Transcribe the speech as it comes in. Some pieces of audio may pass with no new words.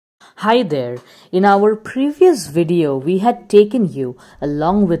Hi there, in our previous video we had taken you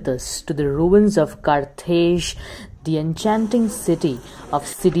along with us to the ruins of Carthage, the enchanting city of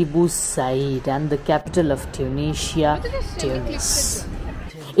Sidi Bou Said and the capital of Tunisia, Tunis.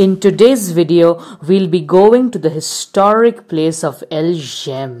 In today's video, we'll be going to the historic place of El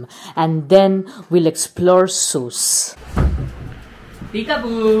Gem and then we'll explore Sousse.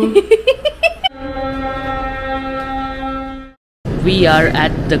 Peekaboo! We are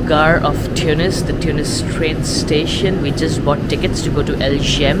at the Gare of Tunis, the Tunis train station. We just bought tickets to go to El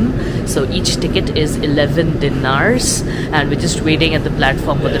Gem. So each ticket is 11 dinars and we're just waiting at the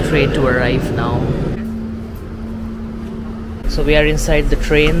platform for the train to arrive now. So we are inside the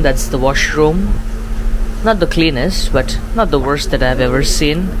train. That's the washroom. Not the cleanest, but not the worst that I've ever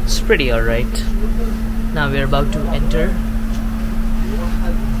seen. It's pretty alright. Now we're about to enter.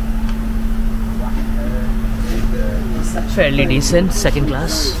 Fairly decent, second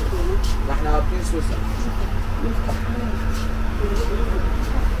class.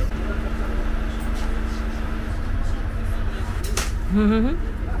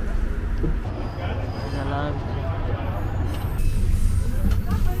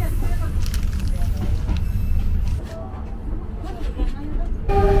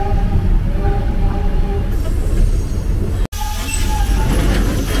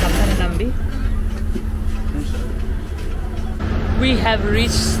 We have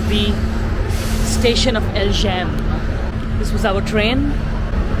reached the station of El Gem. This was our train.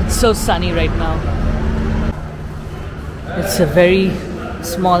 It's so sunny right now. It's a very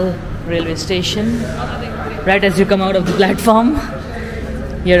small railway station. Right as you come out of the platform,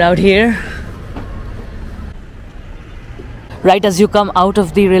 you're out here. Right as you come out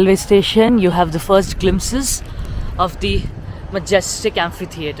of the railway station, you have the first glimpses of the majestic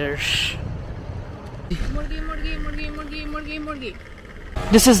amphitheater.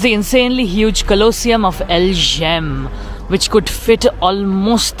 This is the insanely huge Colosseum of El Gem, which could fit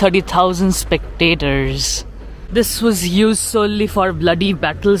almost 30,000 spectators. This was used solely for bloody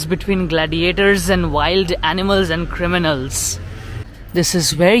battles between gladiators and wild animals and criminals. This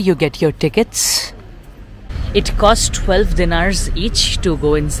is where you get your tickets. It cost 12 dinars each to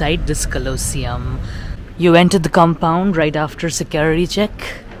go inside this Colosseum. You enter the compound right after security check.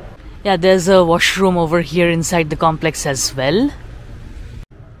 Yeah, there's a washroom over here inside the complex as well.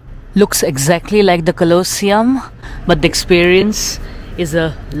 Looks exactly like the Colosseum, but the experience is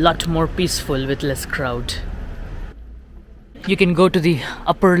a lot more peaceful with less crowd. You can go to the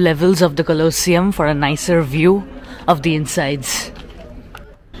upper levels of the Colosseum for a nicer view of the insides.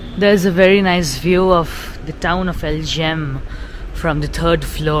 There's a very nice view of the town of El Gem from the third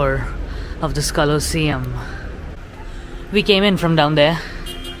floor of this Colosseum. We came in from down there.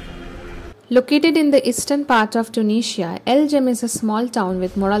 Located in the eastern part of Tunisia, El Gem is a small town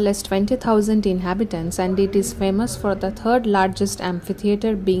with more or less 20,000 inhabitants, and it is famous for the third largest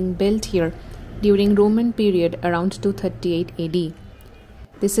amphitheater being built here during Roman period around 238 AD.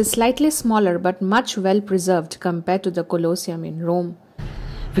 This is slightly smaller but much well preserved compared to the Colosseum in Rome.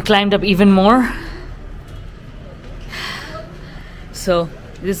 We climbed up even more. So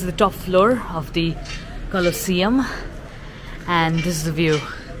this is the top floor of the Colosseum and this is the view.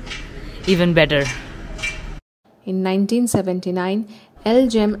 Even better. In 1979, El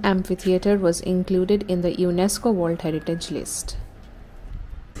Gem Amphitheater was included in the UNESCO World Heritage List.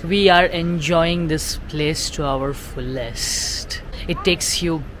 We are enjoying this place to our fullest. It takes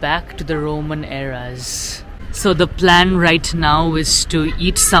you back to the Roman eras. So the plan right now is to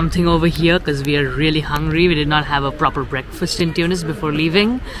eat something over here because we are really hungry. We did not have a proper breakfast in Tunis before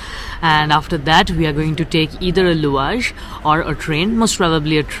leaving. And after that we are going to take either a louage or a train, most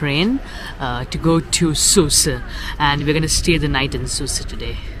probably a train, to go to Sousse. And we're going to stay the night in Sousse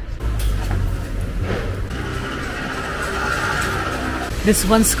today. This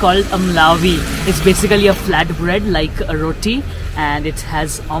one's called a mlawi. It's basically a flatbread like a roti, and it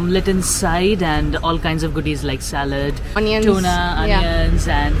has omelette inside and all kinds of goodies like salad, onions, tuna, onions,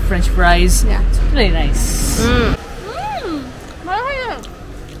 and French fries. Yeah. It's really nice.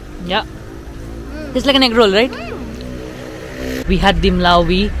 Yeah. It's like an egg roll, right? We had the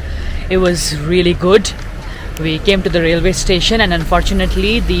mlawi. It was really good. We came to the railway station and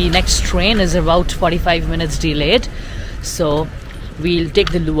unfortunately the next train is about 45 minutes delayed. So we'll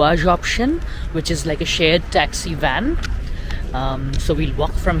take the louage option, which is like a shared taxi van. So we'll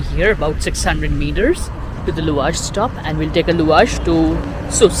walk from here about 600 meters to the louage stop and we'll take a louage to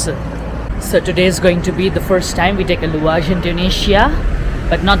Sousse. So today is going to be the first time we take a louage in Tunisia,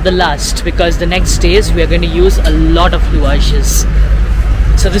 but not the last, because the next days we are going to use a lot of louages.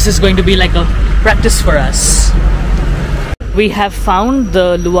 So this is going to be like a practice for us. We have found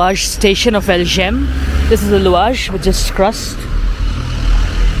the louage station of El Gem. This is the louage we just crossed.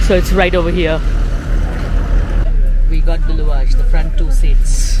 So it's right over here. We got the louage, the front two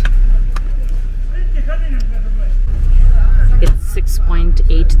seats. It's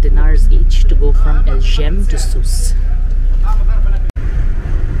 6.8 dinars each to go from El Gem to Sousse.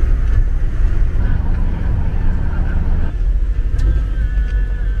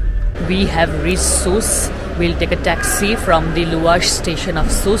 We have reached Sousse. We'll take a taxi from the louage station of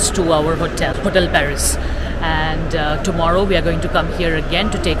Sousse to our Hotel Paris. And tomorrow we are going to come here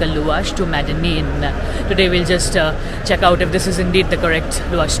again to take a louage to Medina. Today we'll just check out if this is indeed the correct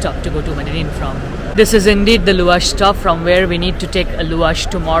louage stop to go to Medina from. This is indeed the louage stop from where we need to take a louage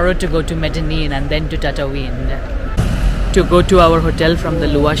tomorrow to go to Medina and then to Tatooine. To go to our hotel from the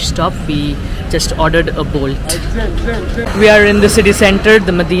louage stop, we just ordered a Bolt. We are in the city center,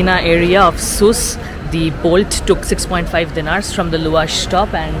 the Medina area of Sousse. The Bolt took 6.5 dinars from the louage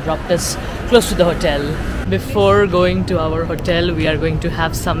stop and dropped us close to the hotel. Before going to our hotel, we are going to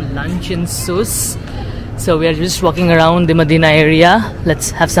have some lunch in Sousse. So we are just walking around the Medina area.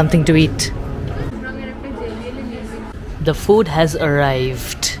 Let's have something to eat. The food has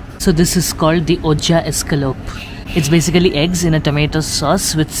arrived. So this is called the oja escalope. It's basically eggs in a tomato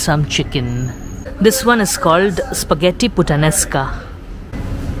sauce with some chicken. This one is called spaghetti puttanesca.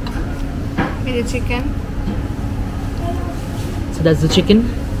 The chicken. So that's the chicken?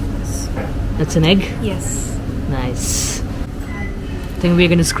 That's an egg? Yes. Nice. I think we're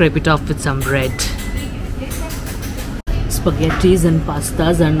going to scrape it off with some bread. Spaghettis and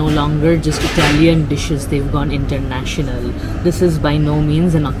pastas are no longer just Italian dishes, they've gone international. This is by no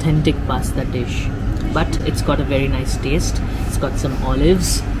means an authentic pasta dish, but it's got a very nice taste. It's got some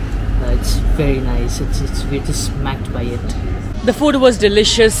olives. It's very nice. We're just smacked by it. The food was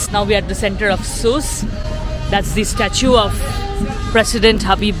delicious. Now we are at the center of Sousse. That's the statue of President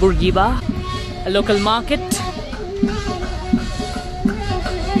Habib Bourguiba. A local market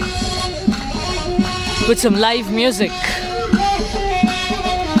with some live music.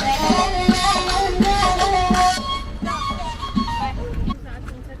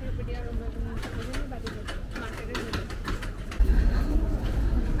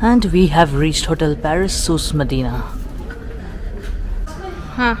 And we have reached Hotel Paris, Sousse, Medina.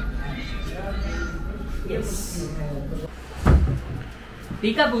 Huh. Yes.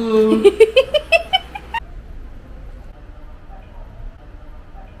 Peekaboo!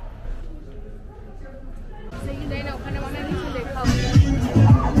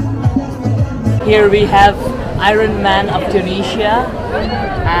 Here we have Iron Man of Tunisia,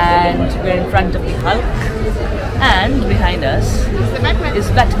 and we're in front of the Hulk, and behind us is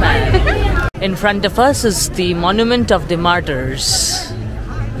Batman. In front of us is the Monument of the Martyrs.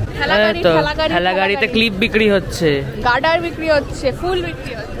 ঠেলাগাড়িতে clip বিক্রি হচ্ছে, গার্ডার বিক্রি হচ্ছে, ফুল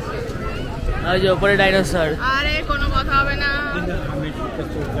বিক্রি হচ্ছে। ওই যে উপরে dinosaur. আরে কোনো কথা হবে না।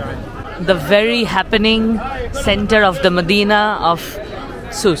 The very happening center of the Medina of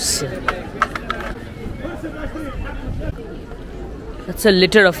Sousse. That's a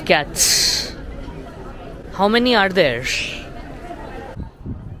litter of cats. How many are there?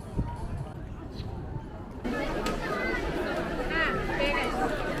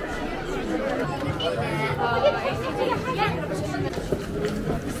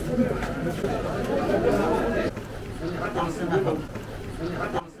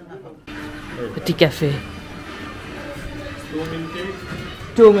 Petit café.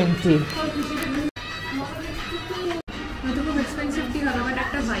 2 minty.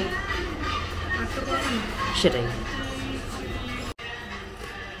 Shitting.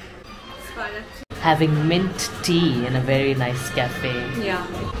 Having mint tea in a very nice cafe. Yeah.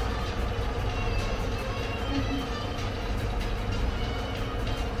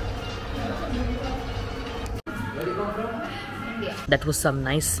 That was some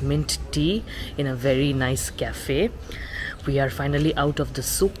nice mint tea in a very nice cafe. We are finally out of the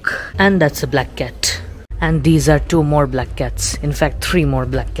souk. And that's a black cat. And these are 2 more black cats. In fact, 3 more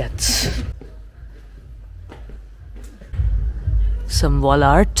black cats. Some wall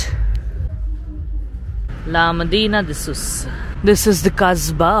art. La Medina de Sousse. This is the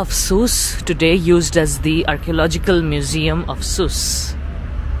Kasbah of Sousse, today used as the Archaeological Museum of Sousse.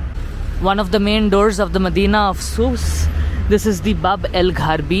 One of the main doors of the Medina of Sousse. This is the Bab el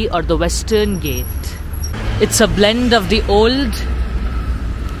Gharbi, or the Western Gate. It's a blend of the old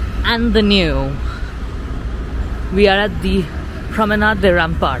and the new. We are at the Promenade des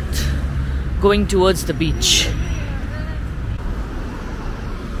Ramparts, going towards the beach.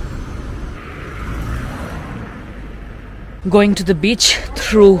 Going to the beach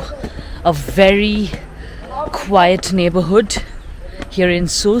through a very quiet neighborhood here in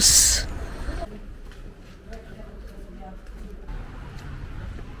Sousse.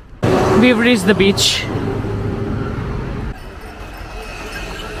 We've reached the beach.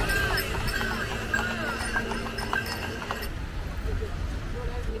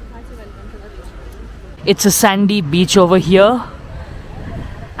 It's a sandy beach over here,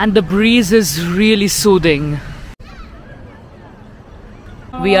 and the breeze is really soothing.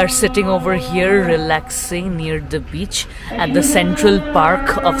 We are sitting over here relaxing near the beach at the central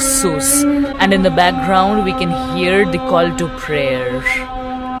park of Sousse, and in the background we can hear the call to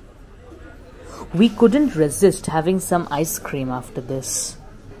prayer. We couldn't resist having some ice cream after this.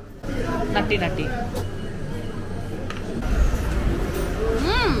 Nutty nutty.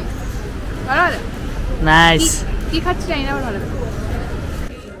 Nice.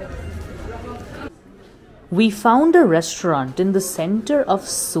 We found a restaurant in the center of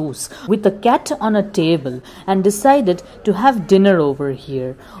Sousse with a cat on a table and decided to have dinner over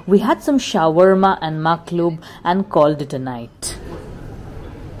here. We had some shawarma and maklub and called it a night.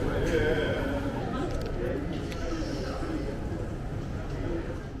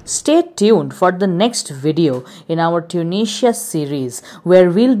 Stay tuned for the next video in our Tunisia series, where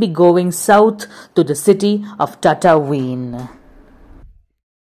we'll be going south to the city of Tataouine.